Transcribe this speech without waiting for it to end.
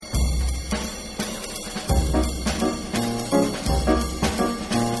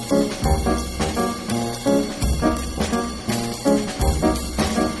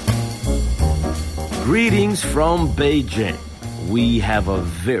Greetings from Beijing. We have a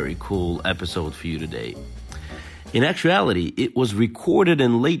very cool episode for you today. In actuality, it was recorded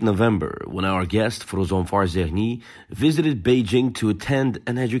in late November when our guest, Frozonfar Zerni, visited Beijing to attend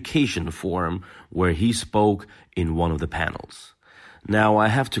an education forum where he spoke in one of the panels. Now, I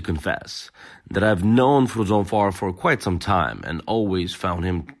have to confess that I've known Frozonfar for quite some time and always found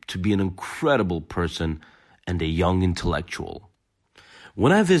him to be an incredible person and a young intellectual.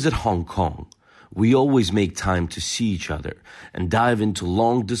 When I visit Hong Kong, we always make time to see each other and dive into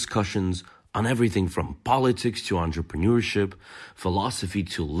long discussions on everything from politics to entrepreneurship, philosophy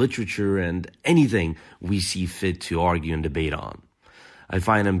to literature, and anything we see fit to argue and debate on. I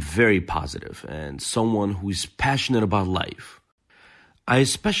find him very positive and someone who is passionate about life. I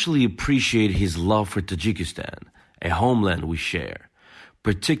especially appreciate his love for Tajikistan, a homeland we share,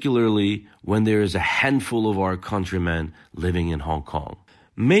 particularly when there is a handful of our countrymen living in Hong Kong.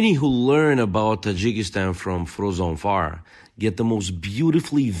 Many who learn about Tajikistan from Frozonfar get the most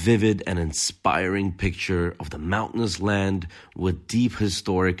beautifully vivid and inspiring picture of the mountainous land with deep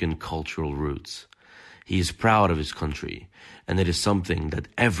historic and cultural roots. He is proud of his country, and it is something that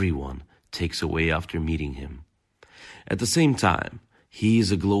everyone takes away after meeting him. At the same time, he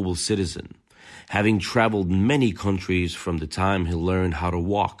is a global citizen, having traveled many countries from the time he learned how to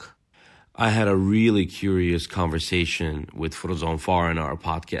walk. I had a really curious conversation with Frozonfar in our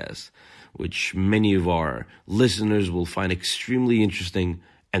podcast, which many of our listeners will find extremely interesting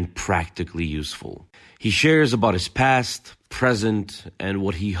and practically useful. He shares about his past, present, and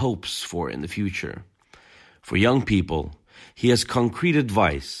what he hopes for in the future. For young people, he has concrete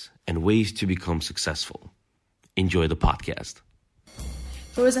advice and ways to become successful. Enjoy the podcast.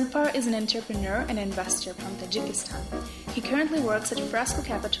 Frozonfar is an entrepreneur and investor from Tajikistan. He currently works at Fresco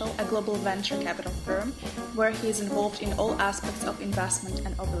Capital, a global venture capital firm, where he is involved in all aspects of investment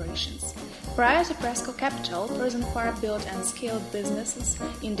and operations. Prior to Fresco Capital, Frozonfar built and scaled businesses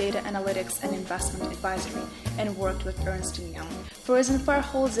in data analytics and investment advisory and worked with Ernst & Young. Frozonfar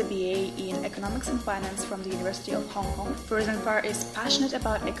holds a BA in Economics and Finance from the University of Hong Kong. Frozonfar is passionate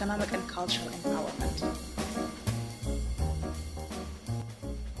about economic and cultural empowerment.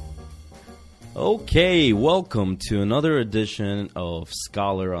 Okay, welcome to another edition of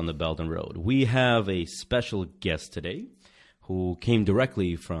Scholar on the Belt and Road. We have a special guest today who came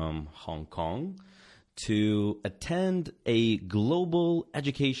directly from Hong Kong to attend a global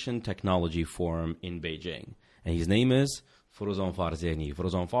education technology forum in Beijing. And his name is Frozonfar Zerni.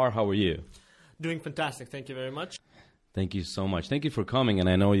 Frozonfar, how are you? Doing fantastic. Thank you very much. Thank you so much. Thank you for coming. And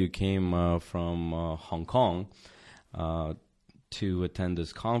I know you came from Hong Kong to attend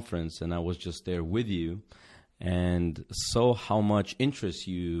this conference, and I was just there with you, and saw how much interest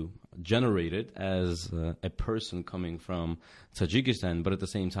you generated as a person coming from Tajikistan, but at the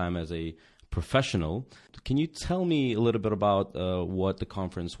same time as a professional. Can you tell me a little bit about what the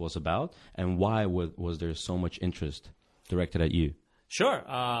conference was about, and why was there so much interest directed at you? Sure.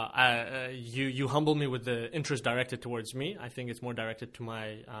 You humble me with the interest directed towards me. I think it's more directed to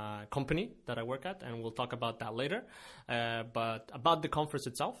my company that I work at, and we'll talk about that later. But about the conference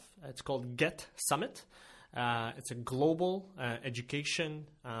itself, it's called GET Summit. It's a global education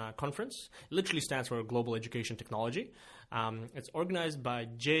conference. It literally stands for Global Education Technology. It's organized by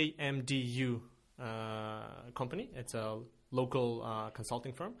JMDU company. It's a local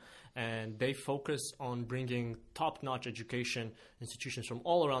consulting firm, and they focus on bringing top-notch education institutions from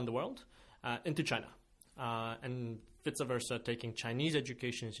all around the world into China, and vice versa, taking Chinese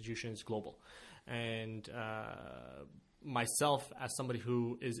education institutions global. And myself, as somebody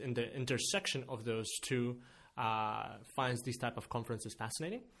who is in the intersection of those two, finds these type of conferences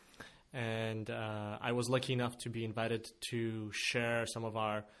fascinating. And I was lucky enough to be invited to share some of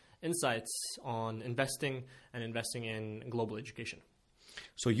our insights on investing in global education.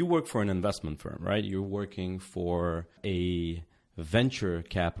 So you work for an investment firm, right? You're working for a venture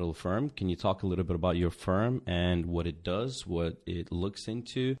capital firm. Can you talk a little bit about your firm and what it does, what it looks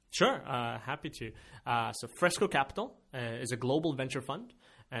into? Sure, happy to. So Fresco Capital is a global venture fund.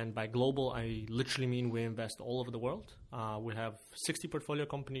 And by global, I literally mean we invest all over the world. We have 60 portfolio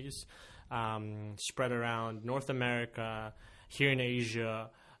companies spread around North America, here in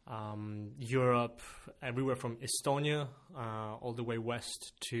Asia, Europe, everywhere from Estonia all the way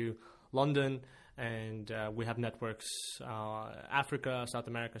west to London, and we have networks Africa, South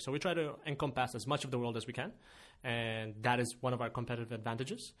America. So we try to encompass as much of the world as we can, and that is one of our competitive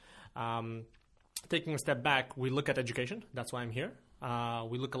advantages. Taking a step back, we look at education. That's why I'm here.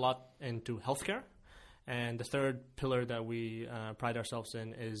 We look a lot into healthcare, and the third pillar that we pride ourselves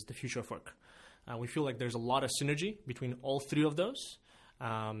in is the future of work. We feel like there's a lot of synergy between all three of those.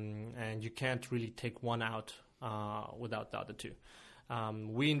 and you can't really take one out without the other two.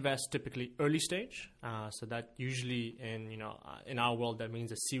 We invest typically early stage, so that usually in our world that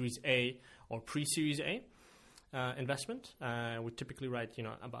means a Series A or pre-Series A investment. We typically write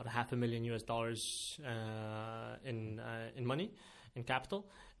about $500,000 in money, in capital,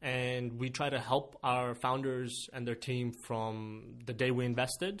 and we try to help our founders and their team from the day we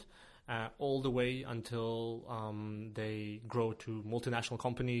invested all the way until they grow to multinational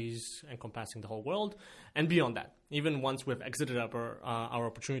companies encompassing the whole world and beyond that. Even once we've exited our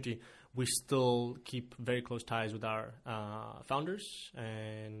opportunity, we still keep very close ties with our founders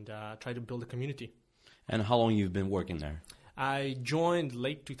and try to build a community. And how long you've been working there? I joined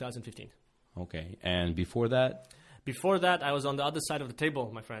late 2015. Okay. And before that? Before that, I was on the other side of the table,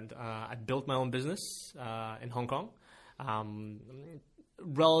 my friend. I built my own business in Hong Kong.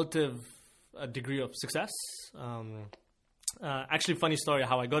 Relative degree of success. Actually, funny story,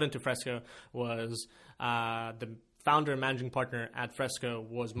 how I got into Fresco was the founder and managing partner at Fresco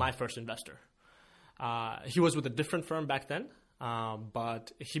was my first investor. He was with a different firm back then,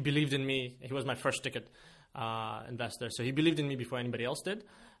 but he believed in me. He was my first ticket investor, so he believed in me before anybody else did.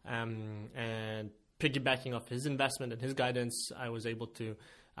 And piggybacking off his investment and his guidance, I was able to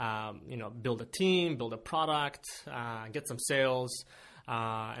build a team, build a product, get some sales,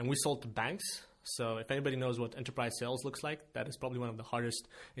 and we sold to banks. So if anybody knows what enterprise sales looks like, that is probably one of the hardest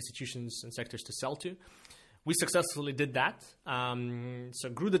institutions and sectors to sell to. We successfully did that. So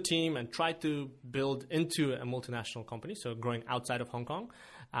grew the team and tried to build into a multinational company, so growing outside of Hong Kong.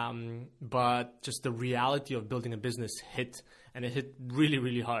 But just the reality of building a business hit, and it hit really,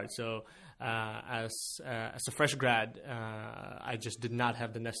 really hard. So as a fresh grad, I just did not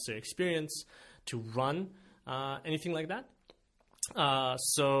have the necessary experience to run anything like that.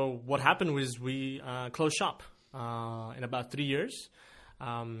 So what happened was we closed shop in about 3 years.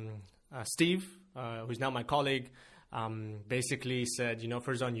 Steve, who's now my colleague, basically said,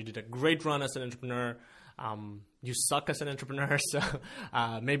 Farzan, you did a great run as an entrepreneur. You suck as an entrepreneur, so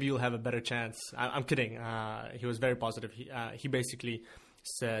maybe you'll have a better chance. I'm kidding. He was very positive. He basically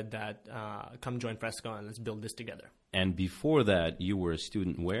said that come join Fresco and let's build this together. And before that, you were a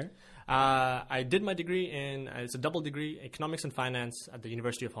student where? I did my degree it's a double degree, economics and finance at the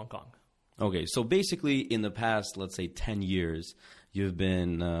University of Hong Kong. Okay, so basically in the past, let's say 10 years, you've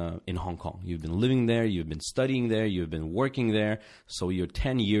been in Hong Kong. You've been living there, you've been studying there, you've been working there. So your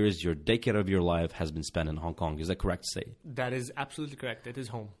 10 years, your decade of your life has been spent in Hong Kong. Is that correct to say? That is absolutely correct. It is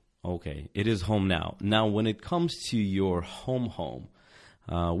home. Okay, it is home now. Now, when it comes to your home,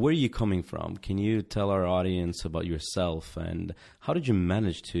 where are you coming from? Can you tell our audience about yourself and how did you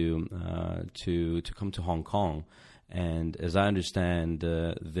manage to come to Hong Kong? And as I understand,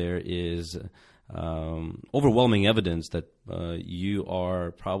 there is overwhelming evidence that you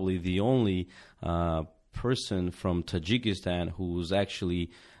are probably the only person from Tajikistan who's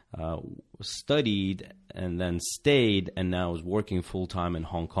actually studied and then stayed and now is working full-time in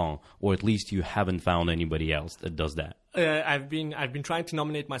Hong Kong, or at least you haven't found anybody else that does that. I've been trying to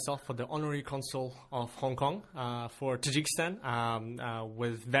nominate myself for the honorary consul of Hong Kong for Tajikistan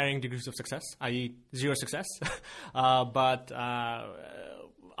with varying degrees of success, i.e. zero success. But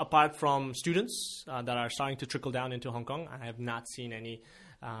apart from students that are starting to trickle down into Hong Kong, I have not seen any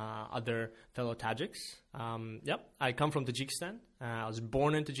other fellow Tajiks. I come from Tajikistan. I was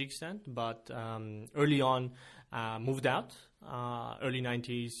born in Tajikistan, but early on moved out. Early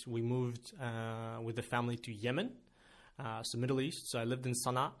 90s, we moved with the family to Yemen. So Middle East. So I lived in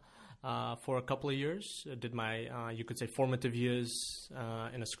Sana'a for a couple of years. Did my, you could say, formative years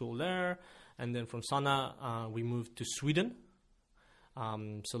in a school there. And then from Sana'a, we moved to Sweden.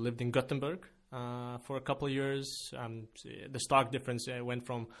 So lived in Gothenburg for a couple of years. The stark difference, I went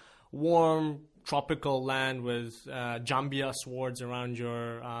from warm tropical land with jambia swords around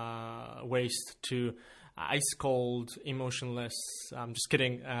your waist to ice cold, emotionless, I'm just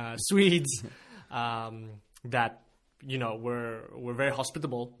kidding, Swedes that were very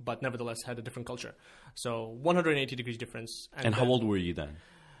hospitable, but nevertheless had a different culture. So 180 degrees difference. And how old were you then?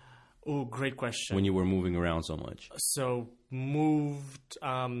 Oh, great question. When you were moving around so much? So moved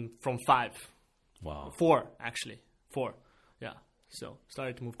from 5. Wow. 4, actually. 4. Yeah. So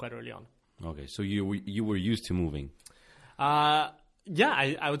started to move quite early on. Okay. So you were used to moving? I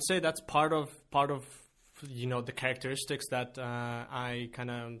would say that's part of the characteristics that I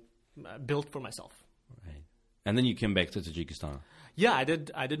kind of built for myself. Right. And then you came back to Tajikistan. Yeah, I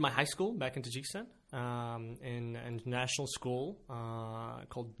did my high school back in Tajikistan in an international school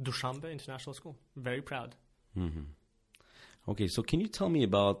called Dushanbe International School. Very proud. Mm-hmm. Okay, so can you tell me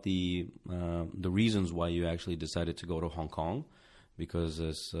about the reasons why you actually decided to go to Hong Kong? because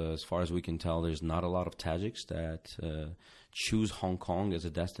as far as we can tell, there's not a lot of Tajiks that choose Hong Kong as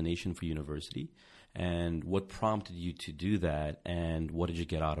a destination for university. And what prompted you to do that, and what did you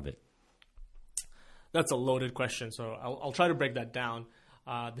get out of it? That's a loaded question, so I'll try to break that down.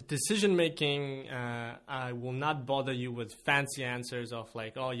 The decision making, I will not bother you with fancy answers of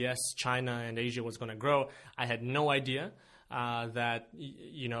like, oh yes, China and Asia was going to grow. I had no idea that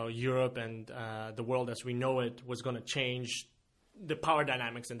Europe and the world as we know it was going to change the power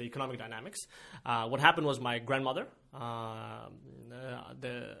dynamics and the economic dynamics. What happened was my grandmother,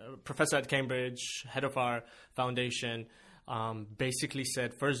 the professor at Cambridge, head of our foundation, basically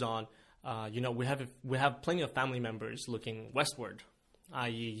said, Farzan, we have plenty of family members looking westward,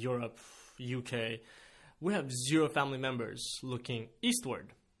 i.e. Europe, UK. We have zero family members looking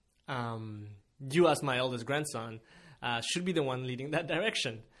eastward. You, as my eldest grandson, should be the one leading that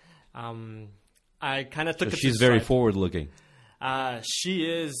direction. I kind of took it. She's very forward-looking. She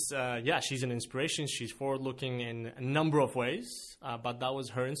is, she's an inspiration. She's forward-looking in a number of ways, but that was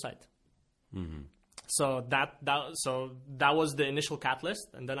her insight. Mm-hmm. So that was the initial catalyst,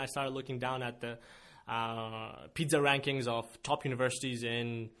 and then I started looking down at the PISA rankings of top universities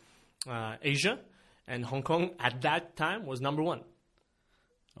in Asia, and Hong Kong at that time was number one.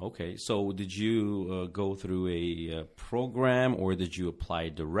 Okay, so did you go through a program, or did you apply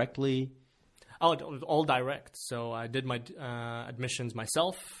directly? Oh, it was all direct. So I did my admissions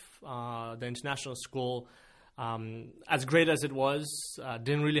myself. The international school, as great as it was,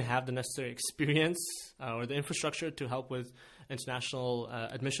 didn't really have the necessary experience or the infrastructure to help with international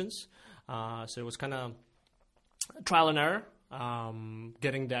admissions. So it was kind of trial and error,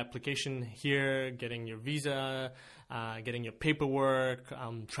 getting the application here, getting your visa, getting your paperwork,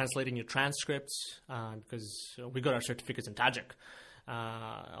 translating your transcripts, because we got our certificates in Tajik.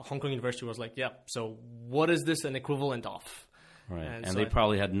 Hong Kong University was like, so what is this an equivalent of? Right, and so they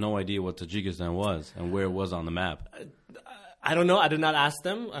probably had no idea what Tajikistan was and where it was on the map. I don't know. I did not ask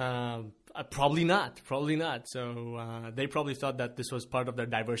them. Probably not. So they probably thought that this was part of their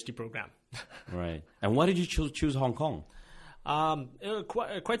diversity program. Right. And why did you choose Hong Kong?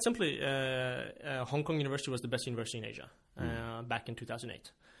 Quite simply, Hong Kong University was the best university in Asia back in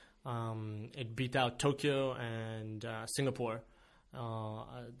 2008. It beat out Tokyo and Singapore.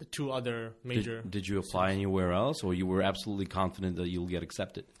 The two other major. Did you apply anywhere else, or you were absolutely confident that you'll get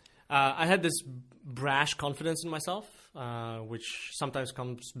accepted? I had this brash confidence in myself, which sometimes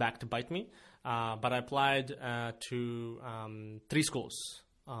comes back to bite me. But I applied to 3 schools: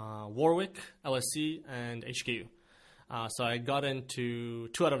 Warwick, LSE, and HKU. So I got into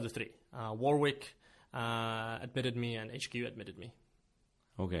 2 out of the 3. Warwick admitted me, and HKU admitted me.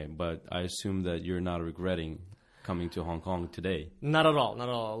 Okay, but I assume that you're not regretting coming to Hong Kong today. Not at all. I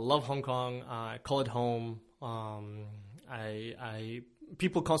love Hong Kong. I call it home.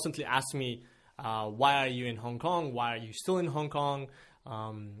 People constantly ask me, why are you in Hong Kong? Why are you still in Hong Kong?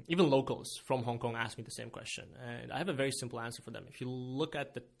 Even locals from Hong Kong ask me the same question. And I have a very simple answer for them. If you look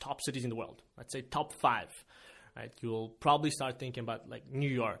at the top cities in the world, let's say top 5, right, you'll probably start thinking about like New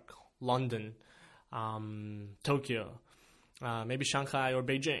York, London, Tokyo, maybe Shanghai or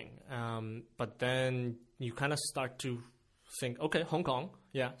Beijing. But then you kind of start to think, okay, Hong Kong,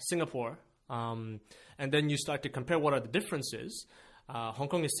 Singapore. And then you start to compare what are the differences. Hong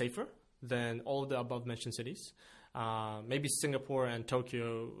Kong is safer than all of the above mentioned cities. Maybe Singapore and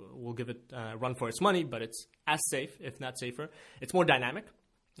Tokyo will give it a run for its money, but it's as safe, if not safer. It's more dynamic.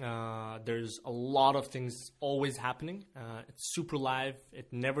 There's a lot of things always happening. It's super live.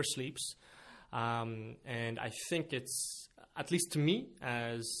 It never sleeps. And I think it's, at least to me,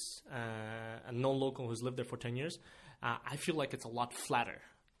 as a non-local who's lived there for 10 years, I feel like it's a lot flatter.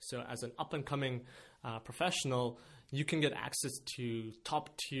 So as an up-and-coming professional, you can get access to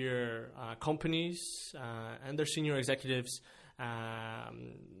top-tier companies and their senior executives,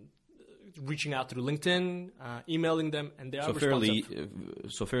 reaching out through LinkedIn, emailing them, and they are responsive.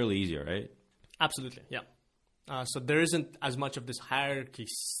 So fairly easy, right? Absolutely, yeah. So there isn't as much of this hierarchy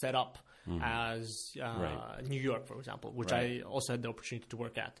set up as New York, for example, which I also had the opportunity to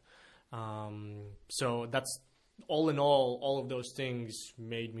work at. So that's, all in all of those things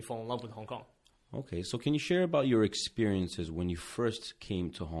made me fall in love with Hong Kong. Okay, so can you share about your experiences when you first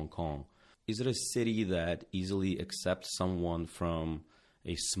came to Hong Kong? Is it a city that easily accepts someone from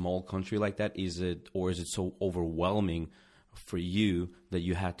a small country like that? Or is it so overwhelming for you that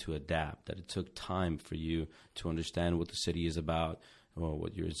you had to adapt, that it took time for you to understand what the city is about, or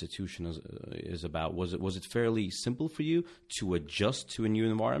what your institution is about? Was it fairly simple for you to adjust to a new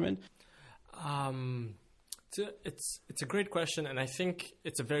environment? It's a great question, and I think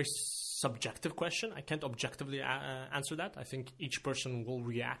it's a very subjective question. I can't objectively answer that. I think each person will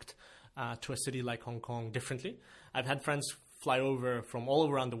react to a city like Hong Kong differently. I've had friends fly over from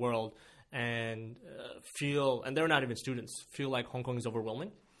all around the world and and they're not even students, feel like Hong Kong is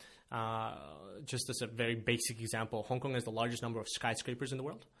overwhelming. Just as a very basic example, Hong Kong has the largest number of skyscrapers in the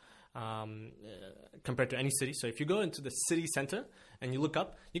world compared to any city. So if you go into the city center and you look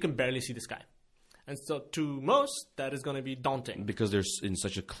up, you can barely see the sky. And so to most, that is going to be daunting. Because they're in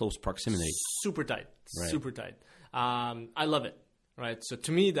such a close proximity. Super tight. Right. Super tight. I love it. Right. So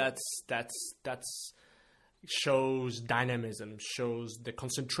to me, that's shows dynamism, shows the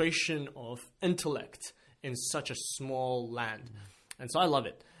concentration of intellect in such a small land. And so I love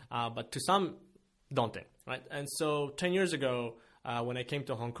it. But to some, daunting. Right. And so 10 years ago, when I came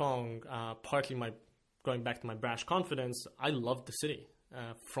to Hong Kong, partly going back to my brash confidence, I loved the city.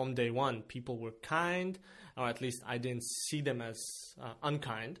 From day one, people were kind, or at least I didn't see them as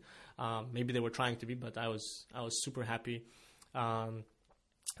unkind. Maybe they were trying to be, but I was super happy. The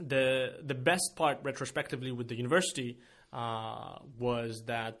best part, retrospectively, with the university was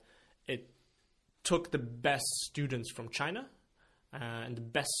that it took the best students from China and the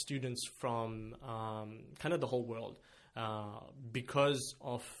best students from kind of the whole world because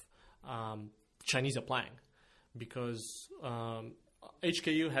of Chinese applying. Because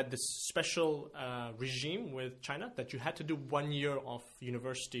HKU had this special regime with China that you had to do 1 year of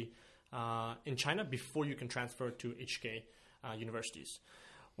university in China before you can transfer to HK universities.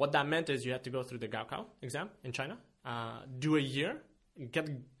 What that meant is you had to go through the Gaokao exam in China, do a year, get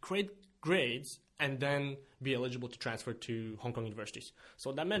great grades, and then be eligible to transfer to Hong Kong universities. So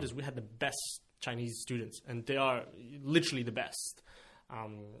what that meant is we had the best Chinese students, and they are literally the best.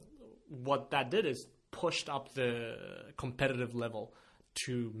 What that did is pushed up the competitive level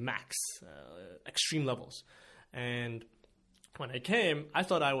to max, extreme levels. And when I came, I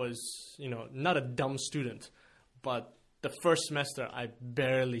thought I was, not a dumb student, but the first semester I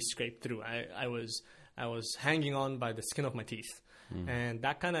barely scraped through. I was hanging on by the skin of my teeth. And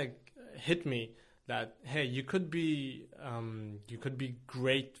that kind of hit me that, hey, you could be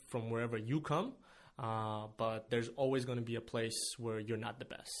great from wherever you come, but there's always going to be a place where you're not the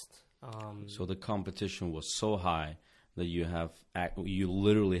best. So the competition was so high that you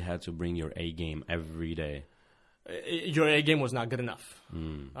literally had to bring your A game every day. Your A game was not good enough.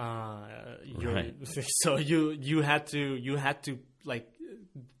 Right. So you had to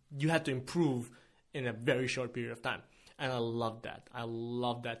improve in a very short period of time, and I loved that. I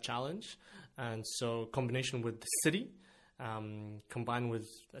loved that challenge, and so combination with the city. Combined with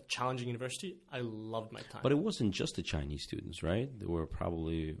a challenging university, I loved my time. But it wasn't just the Chinese students, right? There were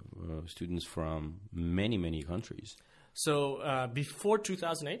probably students from many, many countries. So before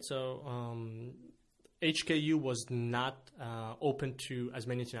 2008, HKU was not open to as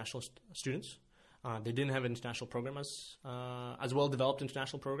many international students. They didn't have an international program as well-developed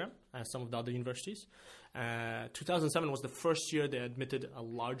international program as some of the other universities. 2007 was the first year they admitted a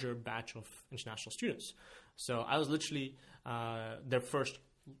larger batch of international students. So I was literally their first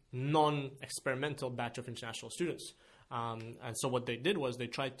non-experimental batch of international students. And so what they did was they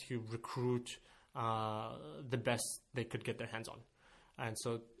tried to recruit the best they could get their hands on. And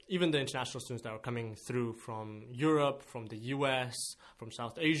so even the international students that were coming through from Europe, from the US, from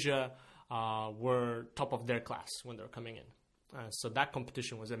South Asia, were top of their class when they were coming in. So that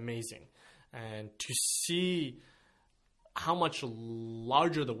competition was amazing. And to see how much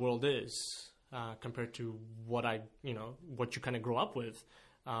larger the world is compared to what you kind of grow up with,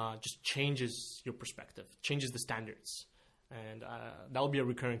 just changes your perspective, changes the standards. And that will be a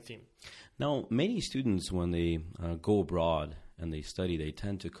recurring theme. Now, many students, when they go abroad and they study, they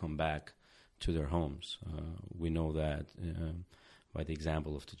tend to come back to their homes. We know that by the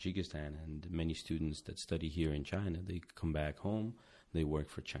example of Tajikistan, and many students that study here in China, they come back home, they work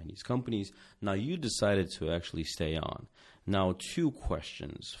for Chinese companies. Now, you decided to actually stay on. Now, two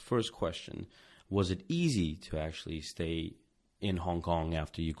questions. First question, was it easy to actually stay in Hong Kong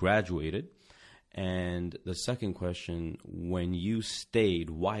after you graduated? And the second question, when you stayed,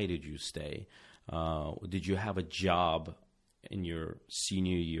 why did you stay? Did you have a job in your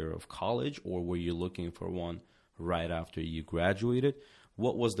senior year of college, or were you looking for one right after you graduated?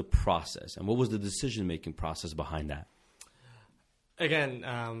 What was the process, and what was the decision-making process behind that? Again,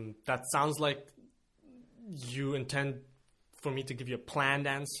 that sounds like you intend for me to give you a planned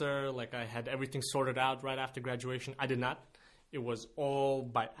answer, like I had everything sorted out right after graduation. I did not. It was all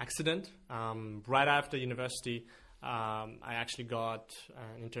by accident. Right after university, I actually got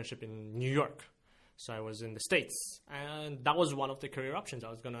an internship in New York. So I was in the States, and that was one of the career options.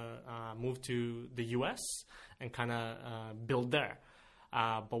 I was going to move to the US and kind of build there.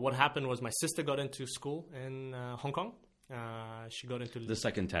 But what happened was my sister got into school in Hong Kong. She got into the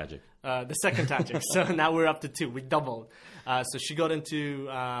second Tajik. The second Tajik. So now we're up to 2. We doubled. So she got into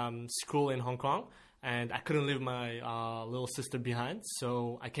school in Hong Kong, and I couldn't leave my little sister behind.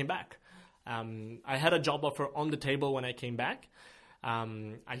 So I came back. I had a job offer on the table when I came back.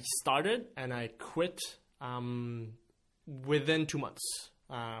 I started and I quit within 2 months,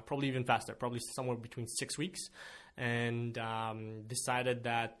 probably even faster, probably somewhere between 6 weeks, and decided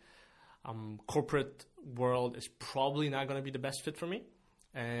that corporate world is probably not going to be the best fit for me,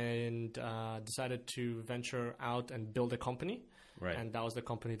 and decided to venture out and build a company. Right. And that was the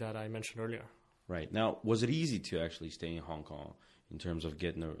company that I mentioned earlier. Right. Now, was it easy to actually stay in Hong Kong in terms of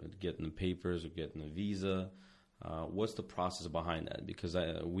getting the papers or getting a visa? What's the process behind that? Because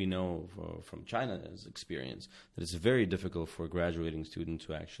we know from China's experience that it's very difficult for a graduating student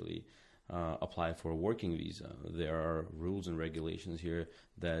to actually apply for a working visa. There are rules and regulations here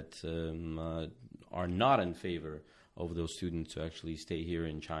that are not in favor of those students to actually stay here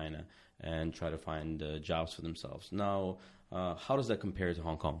in China and try to find jobs for themselves. Now, how does that compare to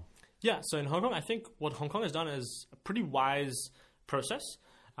Hong Kong? Yeah, so in Hong Kong, I think what Hong Kong has done is a pretty wise process.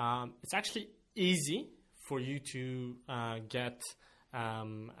 It's actually easy for you to get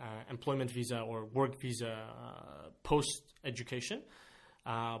employment visa or work visa post-education.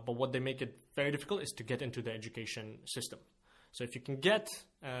 But what they make it very difficult is to get into the education system. So if you can get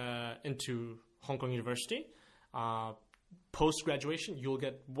into Hong Kong University, post-graduation, you'll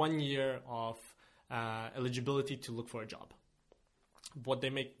get 1 year of eligibility to look for a job. What they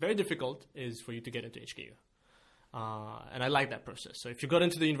make very difficult is for you to get into HKU. And I like that process. So if you got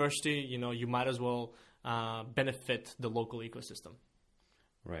into the university, you might as well benefit the local ecosystem.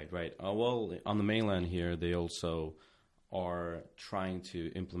 Right. Well, on the mainland here, they also are trying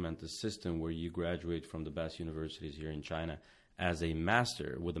to implement a system where you graduate from the best universities here in China as a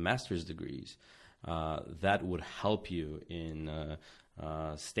master with a master's degrees. That would help you in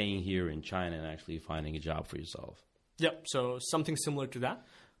staying here in China and actually finding a job for yourself. Yep. So something similar to that.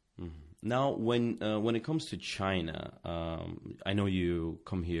 Mm-hmm. Now, when it comes to China, I know you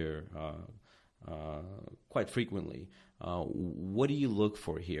come here quite frequently. What do you look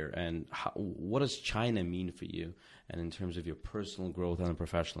for here, and what does China mean for you, and in terms of your personal growth and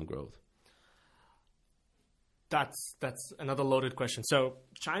professional growth? That's another loaded question. So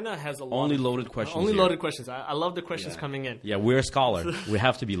China has a lot only loaded questions. Only here. Loaded questions. I love the questions coming in. Yeah, we're a scholar. We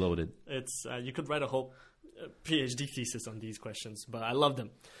have to be loaded. It's you could write a whole PhD thesis on these questions, but I love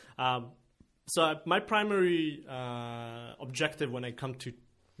them. So my primary objective when I come to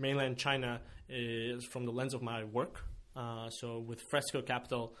mainland China is from the lens of my work. So with Fresco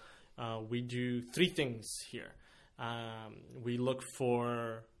Capital, we do 3 things here. We look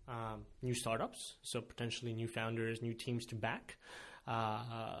for new startups, so potentially new founders, new teams to back.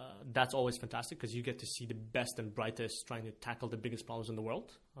 That's always fantastic because you get to see the best and brightest trying to tackle the biggest problems in the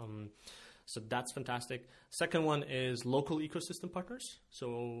world. So that's fantastic. Second one is local ecosystem partners.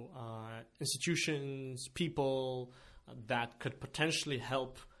 So institutions, people that could potentially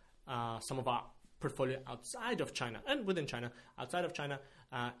help some of our portfolio outside of China and within China, outside of China,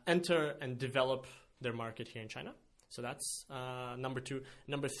 enter and develop their market here in China. So that's number 2.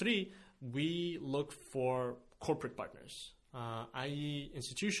 Number 3, we look for corporate partners, i.e.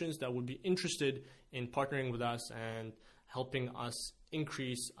 institutions that would be interested in partnering with us and helping us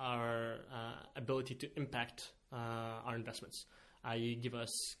increase our ability to impact our investments, i.e. give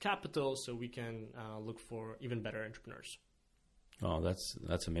us capital so we can look for even better entrepreneurs. Oh,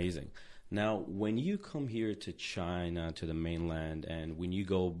 that's amazing. Now, when you come here to China, to the mainland, and when you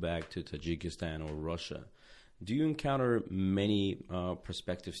go back to Tajikistan or Russia, do you encounter many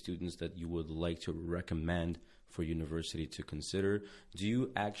prospective students that you would like to recommend for university to consider? Do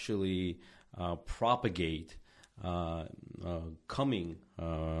you actually propagate coming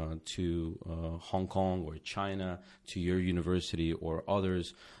to Hong Kong or China to your university or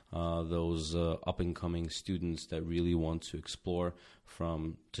others, those up-and-coming students that really want to explore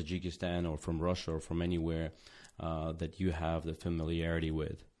from Tajikistan or from Russia or from anywhere that you have the familiarity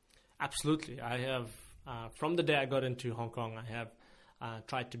with? Absolutely. I have, from the day I got into Hong Kong, I have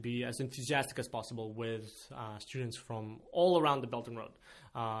tried to be as enthusiastic as possible with students from all around the Belt and Road.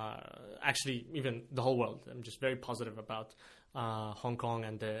 Actually, even the whole world. I'm just very positive about Hong Kong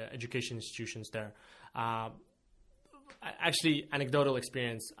and the education institutions there. Actually, anecdotal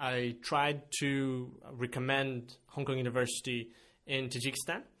experience. I tried to recommend Hong Kong University in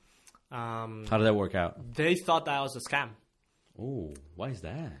Tajikistan. How did that work out? They thought that was a scam. Oh, why is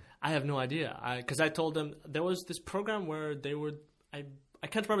that? I have no idea. Because I told them there was this program where they would, I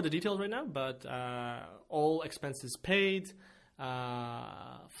can't remember the details right now, but all expenses paid,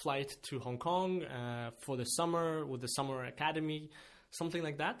 flight to Hong Kong for the summer with the summer academy, something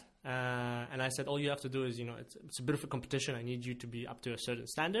like that. And I said, all you have to do is, it's a bit of a competition. I need you to be up to a certain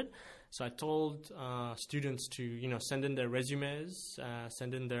standard. So I told students to, send in their resumes,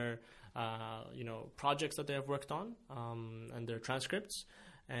 send in their, projects that they have worked on, and their transcripts.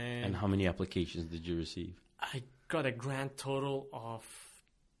 And how many applications did you receive? I got a grand total of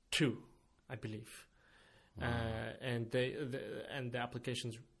 2, I believe. Wow. And the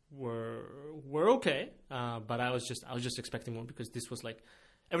applications were okay, but I was just expecting more, because this was like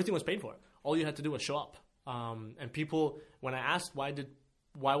everything was paid for. All you had to do was show up. And people, when I asked why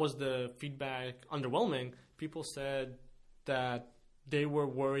was the feedback underwhelming, people said that they were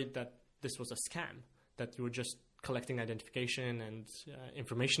worried that this was a scam, that you were just collecting identification and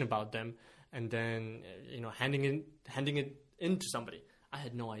information about them, and then handing it in to somebody. I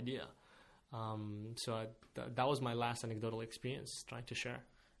had no idea. So that was my last anecdotal experience trying to share.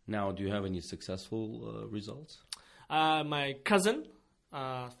 Now, do you have any successful results? My cousin,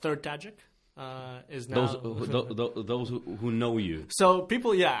 third Tajik, is now those who know you. So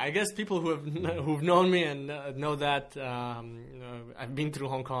people, I guess people who've known me and know that I've been through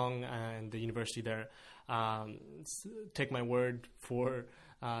Hong Kong and the university there. Take my word for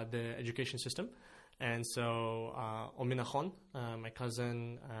the education system. And so Omina Khon, my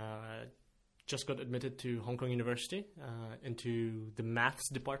cousin, just got admitted to Hong Kong University into the maths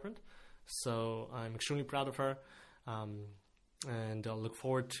department. So I'm extremely proud of her. And I'll look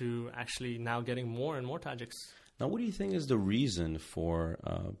forward to actually now getting more and more Tajiks. Now, what do you think is the reason for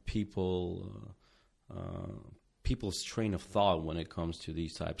people's train of thought when it comes to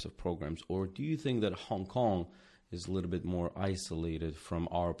these types of programs? Or do you think that Hong Kong is a little bit more isolated from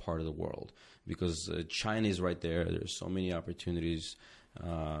our part of the world? Because China is right there. There's so many opportunities,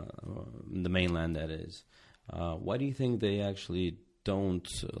 in the mainland, that is. Why do you think they actually don't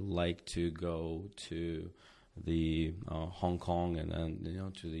like to go to the Hong Kong and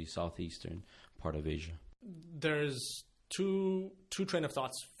then to the southeastern part of Asia? There's two train of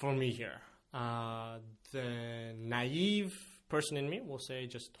thoughts for me here. The naive person in me will say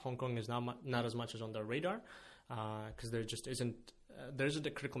just Hong Kong is not as much as on the radar, because there just isn't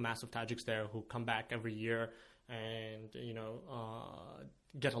a critical mass of Tajiks there who come back every year and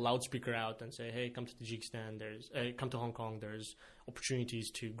get a loudspeaker out and say, hey, come to Tajikistan, come to Hong Kong, there's opportunities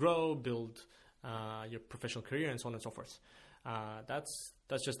to grow, build your professional career, and so on and so forth.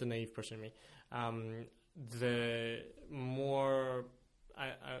 That's just the naive person in me. The more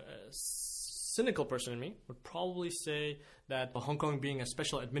cynical person in me would probably say that Hong Kong being a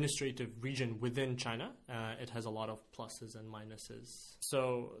special administrative region within China, it has a lot of pluses and minuses.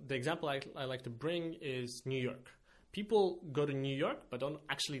 So the example I like to bring is New York. People go to New York, but don't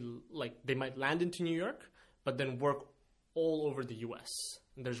actually, they might land into New York, but then work all over the U.S.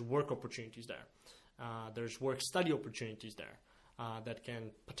 And there's work opportunities there. There's work-study opportunities there that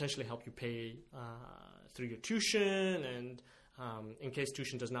can potentially help you pay through your tuition. And in case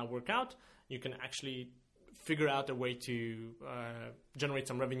tuition does not work out, you can actually figure out a way to generate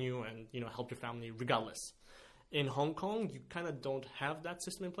some revenue and help your family regardless. In Hong Kong, you kind of don't have that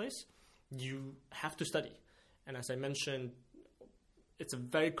system in place. You have to study. And as I mentioned, it's a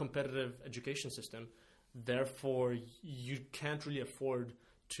very competitive education system. Therefore, you can't really afford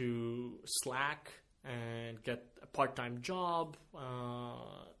to slack and get a part-time job,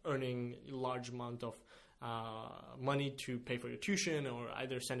 earning a large amount of money to pay for your tuition or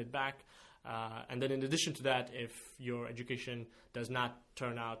either send it back. And then in addition to that, if your education does not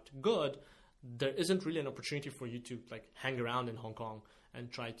turn out good, there isn't really an opportunity for you to hang around in Hong Kong and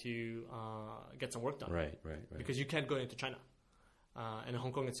try to get some work done. Right. Because you can't go into China. And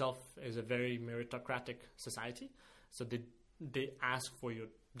Hong Kong itself is a very meritocratic society. So they ask for your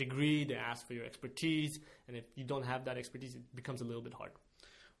degree, they ask for your expertise, and if you don't have that expertise, it becomes a little bit hard.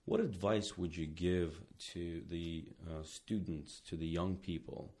 What advice would you give to the students, to the young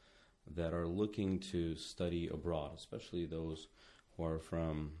people that are looking to study abroad, especially those who are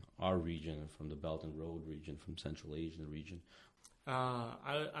from our region, from the Belt and Road region, from Central Asian region?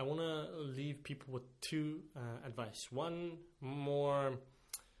 I want to leave people with two advice. One more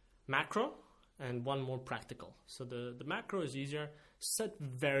macro and one more practical. So the macro is easier. Set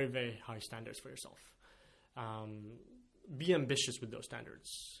very, very high standards for yourself. Be ambitious with those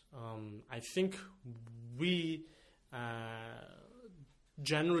standards. I think we,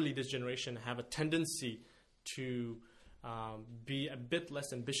 generally this generation, have a tendency to be a bit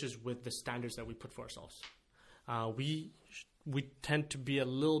less ambitious with the standards that we put for ourselves. We we tend to be a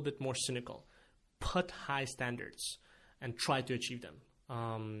little bit more cynical. Put high standards and try to achieve them.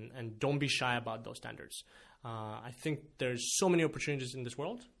 And don't be shy about those standards. I think there's so many opportunities in this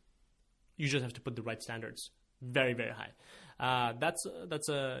world. You just have to put the right standards very, very high. That's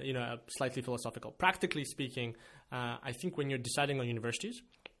a slightly philosophical. Practically speaking, I think when you're deciding on universities,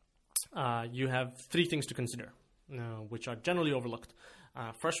 you have three things to consider, which are generally overlooked.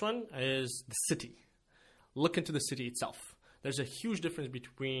 First one is the city. Look into the city itself. There's a huge difference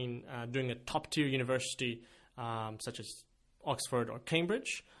between doing a top-tier university such as Oxford or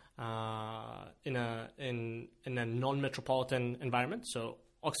Cambridge in a non-metropolitan environment. So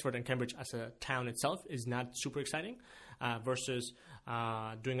Oxford and Cambridge as a town itself is not super exciting versus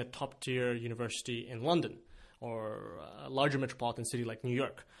doing a top-tier university in London or a larger metropolitan city like New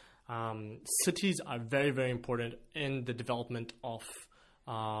York. Cities are very, very important in the development of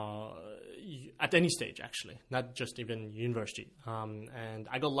at any stage, actually, not just even university. And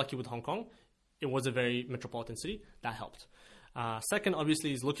I got lucky with Hong Kong. It was a very metropolitan city. That helped. Second,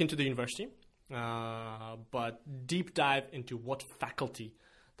 obviously, is look into the university, but deep dive into what faculty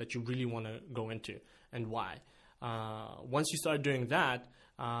that you really want to go into and why. Once you start doing that,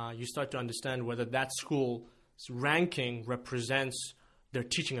 you start to understand whether that school's ranking represents their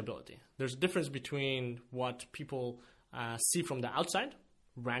teaching ability. There's a difference between what people see from the outside,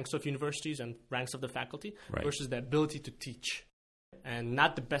 ranks of universities and ranks of the faculty, right, versus the ability to teach. And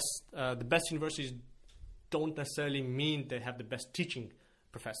not the best. The best universities don't necessarily mean they have the best teaching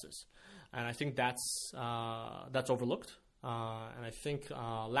professors, and I think that's overlooked. And I think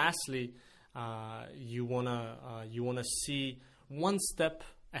lastly, you wanna see one step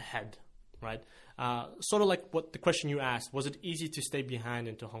ahead, right? Sort of like what the question you asked: was it easy to stay behind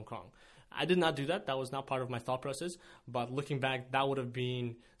into Hong Kong? I did not do that. That was not part of my thought process. But looking back, that would have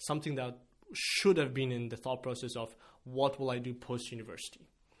been something that should have been in the thought process of what will I do post-university.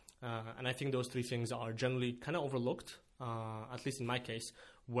 And I think those three things are generally kind of overlooked, at least in my case,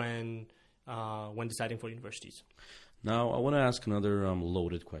 when deciding for universities. Now, I want to ask another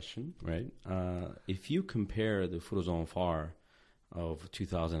loaded question, right? If you compare the Photos on Fire of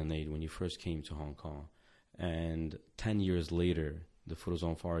 2008 when you first came to Hong Kong and 10 years later, the Photos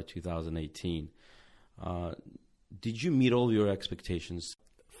on Fire 2018, did you meet all your expectations?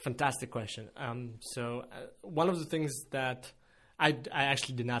 Fantastic question. So one of the things that I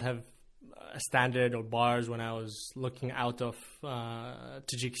actually did not have a standard or bars when I was looking out of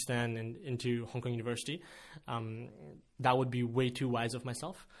Tajikistan and into Hong Kong University. That would be way too wise of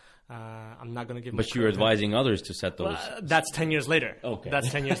myself. I'm not going to give. But you're advising others to set those. That's 10 years later. Okay. That's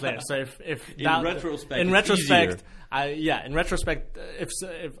 10 years later. So if in retrospect,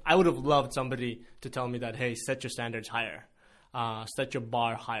 if I would have loved somebody to tell me that, hey, set your standards higher, set your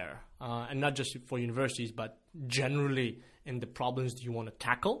bar higher, and not just for universities, but generally in the problems that you want to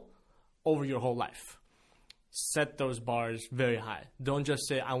tackle over your whole life. Set those bars very high. Don't just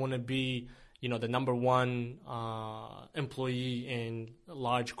say, I want to be, the number one employee in a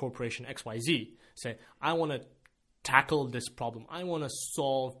large corporation XYZ. Say, I want to tackle this problem. I want to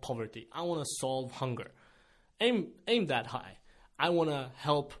solve poverty. I want to solve hunger. Aim that high. I want to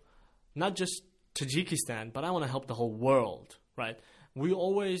help not just Tajikistan, but I want to help the whole world, right?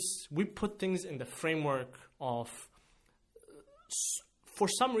 We put things in the framework of, for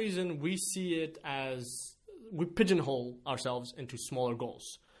some reason, we see it as, we pigeonhole ourselves into smaller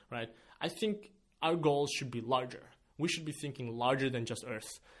goals, right? I think our goals should be larger. We should be thinking larger than just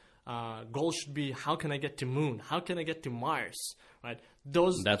Earth. Goals should be, how can I get to Moon? How can I get to Mars? Right?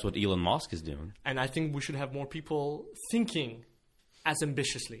 That's what Elon Musk is doing. And I think we should have more people thinking as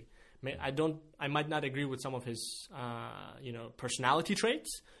ambitiously. I might not agree with some of his, personality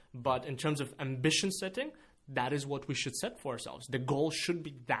traits, but in terms of ambition setting, that is what we should set for ourselves. The goal should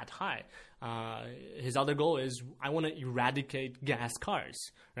be that high. His other goal is, I want to eradicate gas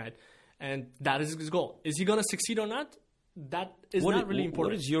cars, right? And that is his goal. Is he going to succeed or not? That is not really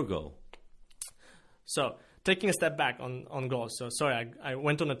important. What is your goal? So, taking a step back on goals. So, sorry, I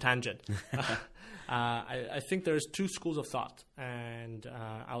went on a tangent. I think there's two schools of thought, and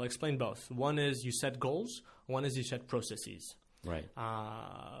I'll explain both. One is you set goals. One is you set processes. Right.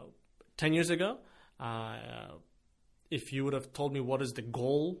 10 years ago, if you would have told me what is the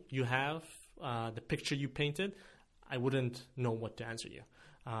goal you have, the picture you painted, I wouldn't know what to answer you.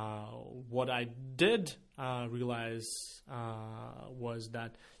 What I did realize was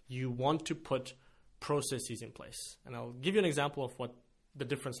that you want to put processes in place. And I'll give you an example of what the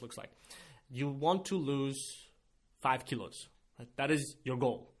difference looks like. You want to lose 5 kilos. Right? That is your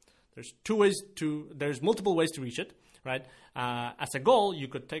goal. There's multiple ways to reach it. Right? As a goal, you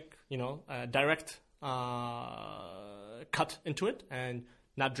could take a direct cut into it and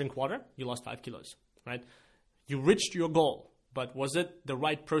not drink water, you lost 5 kilos, right? You reached your goal, but was it the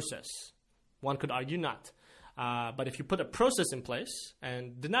right process? One could argue not. But if you put a process in place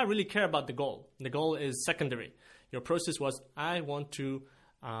and did not really care about the goal is secondary. Your process was, I want to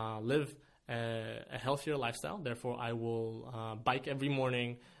live a healthier lifestyle. Therefore, I will bike every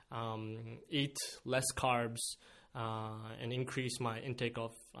morning, eat less carbs, and increase my intake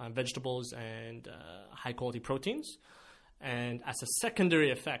of vegetables and high-quality proteins. And as a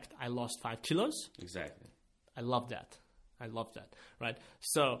secondary effect, I lost 5 kilos. Exactly. I love that, right?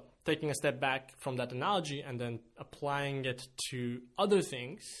 So taking a step back from that analogy and then applying it to other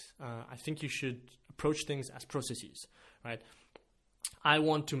things, I think you should approach things as processes, right? I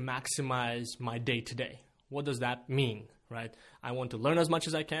want to maximize my day-to-day. What does that mean, right? I want to learn as much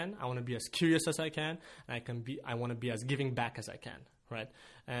as I can. I want to be as curious as I can. And I want to be as giving back as I can, right?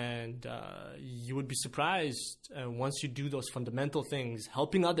 And you would be surprised once you do those fundamental things,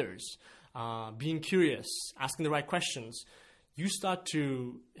 helping others, being curious, asking the right questions, you start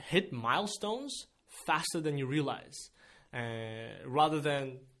to hit milestones faster than you realize. Rather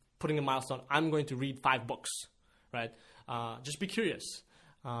than putting a milestone, I'm going to read 5 books, right? Just be curious.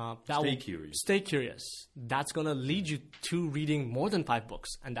 Stay curious. That's going to lead you to reading more than 5 books,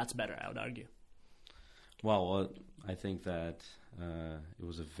 and that's better, I would argue. Well, I think that it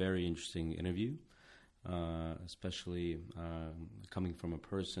was a very interesting interview, especially coming from a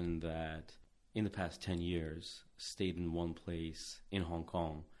person that in the past 10 years stayed in one place in Hong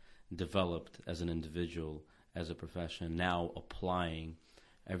Kong, developed as an individual, as a profession, now applying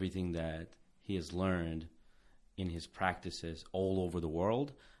everything that he has learned in his practices all over the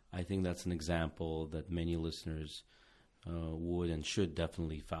world. I think that's an example that many listeners would and should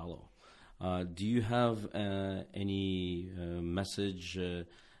definitely follow. Do you have any message,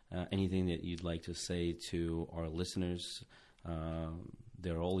 anything that you'd like to say to our listeners?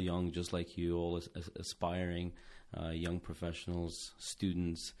 They're all young, just like you, all aspiring young professionals,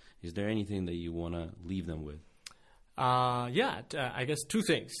 students. Is there anything that you want to leave them with? I guess 2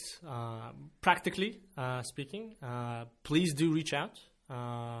 things. Practically speaking, please do reach out.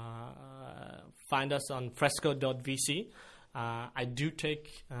 Find us on fresco.vc. I do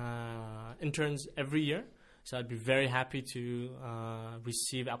take interns every year, so I'd be very happy to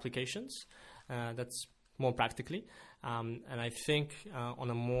receive applications. That's more practically. And I think on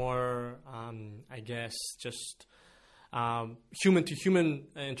a more, just human-to-human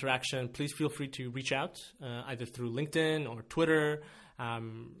interaction, please feel free to reach out either through LinkedIn or Twitter.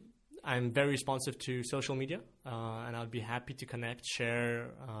 I'm very responsive to social media, and I'll be happy to connect,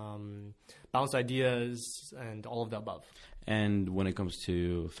 share, bounce ideas, and all of the above. And when it comes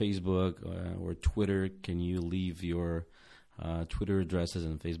to Facebook or Twitter, can you leave your Twitter addresses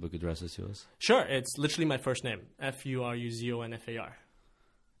and Facebook addresses to us? Sure. It's literally my first name, FURUZONFAR.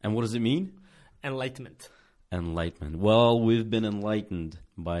 And what does it mean? Enlightenment. Enlightenment. Well, we've been enlightened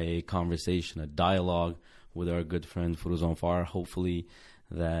by a conversation, a dialogue with our good friend Forouz Anfar. Hopefully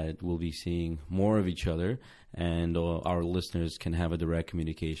that we'll be seeing more of each other and our listeners can have a direct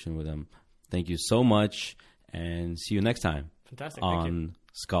communication with them. Thank you so much and see you next time. Fantastic. Thank you. On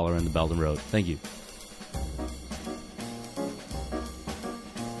Scholar and the Belt and Road. Thank you.